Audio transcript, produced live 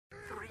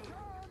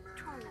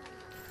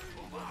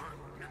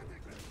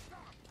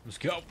Let's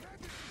go.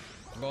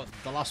 We got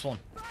the last one.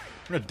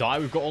 We're gonna die.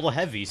 We've got all the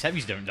heavies.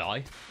 Heavies don't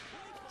die.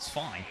 It's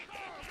fine.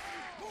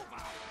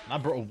 And I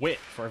brought a whip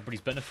for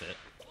everybody's benefit.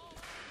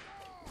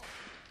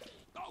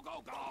 Go,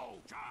 go, go!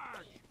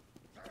 Charge!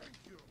 Thank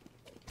you.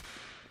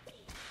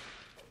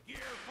 Gear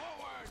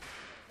forward!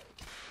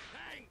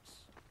 Thanks!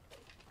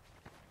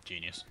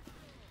 Genius.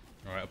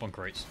 Alright, up on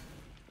crates.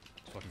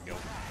 Let's fucking go.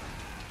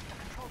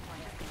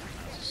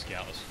 That's a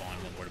scout, that's fine.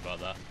 I'm not worried about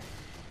that.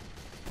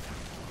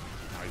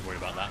 Now he's worried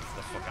about that. Get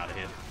the fuck out of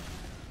here.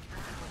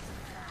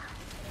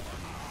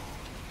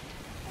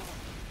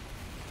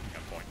 No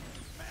point.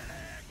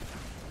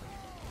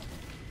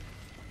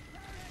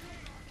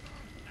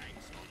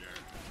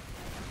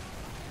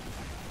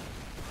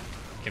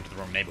 Came to the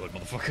wrong neighborhood,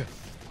 motherfucker.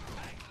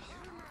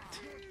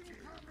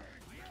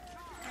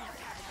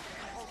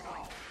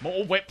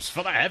 More whips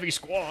for the heavy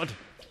squad!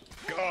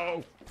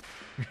 Go!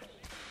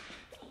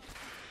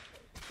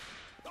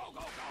 Go,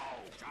 go, go!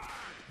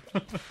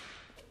 Charge!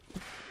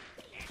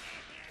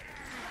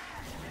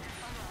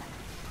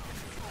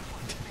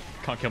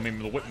 Can't kill me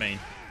with a whip main.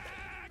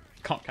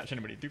 Can't catch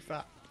anybody too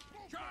fat.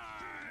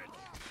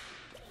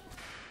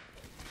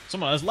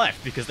 Someone has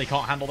left because they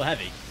can't handle the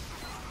heavy.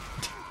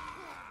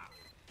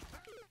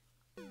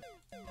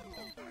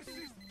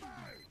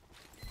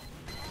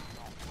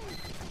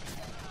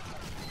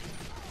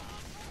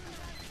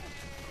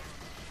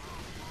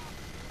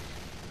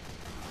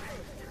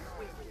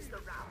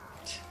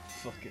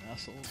 Fucking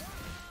assholes.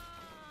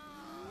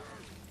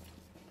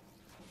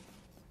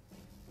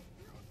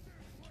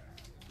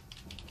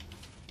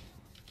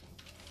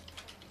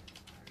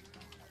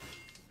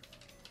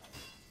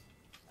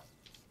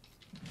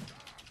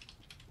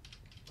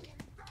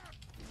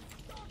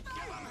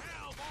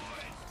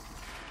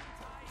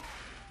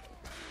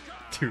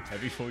 Too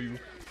heavy for you.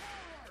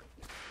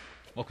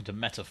 Welcome to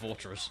Meta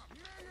Fortress.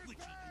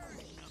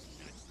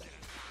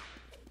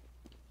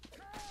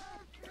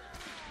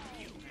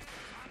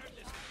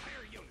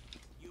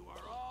 You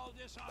are all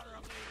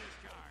dishonorably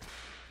discharged.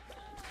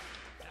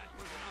 That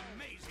was an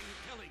amazing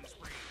killing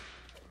spree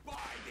by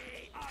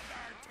the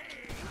other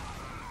team.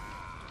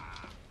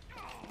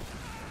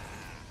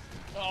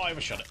 Oh, I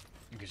overshot it.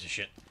 Who gives a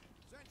shit?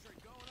 Sentry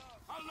going up.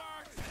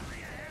 Alert!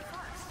 Sentry ahead.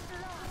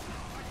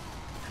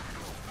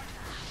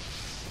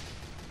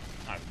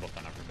 I looked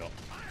and I forgot.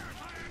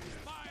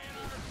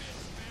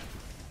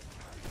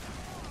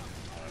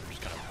 I'm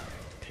just kind of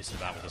pissing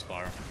about with this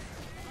fire.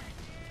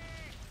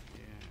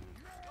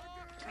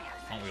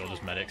 Aren't we all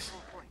just medics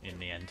in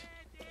the end?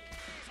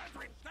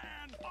 Sentry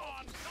stand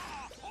on the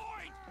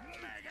point,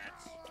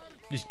 maggots.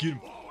 Just get him.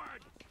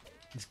 Forward.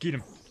 Let's get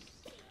him.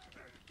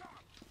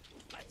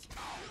 Let's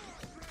go.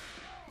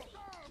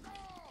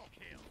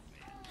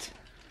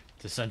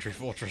 To Sentry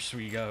Fortress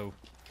we go.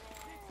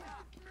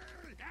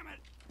 Damn it.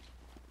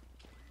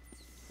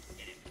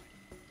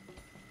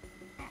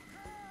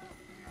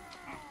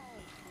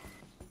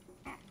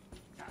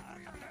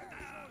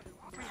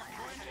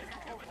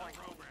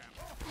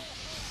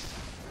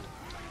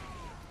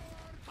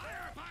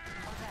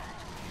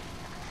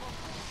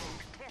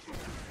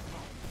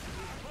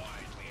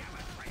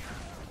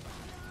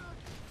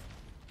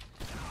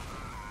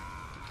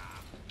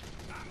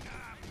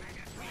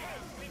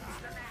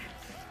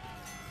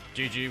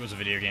 GG was a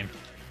video game.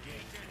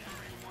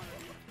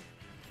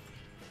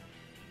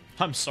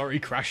 I'm sorry,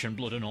 Crash and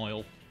Blood and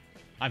Oil.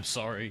 I'm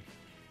sorry.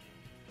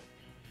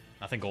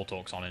 I think all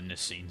talk's on in this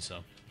scene,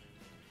 so...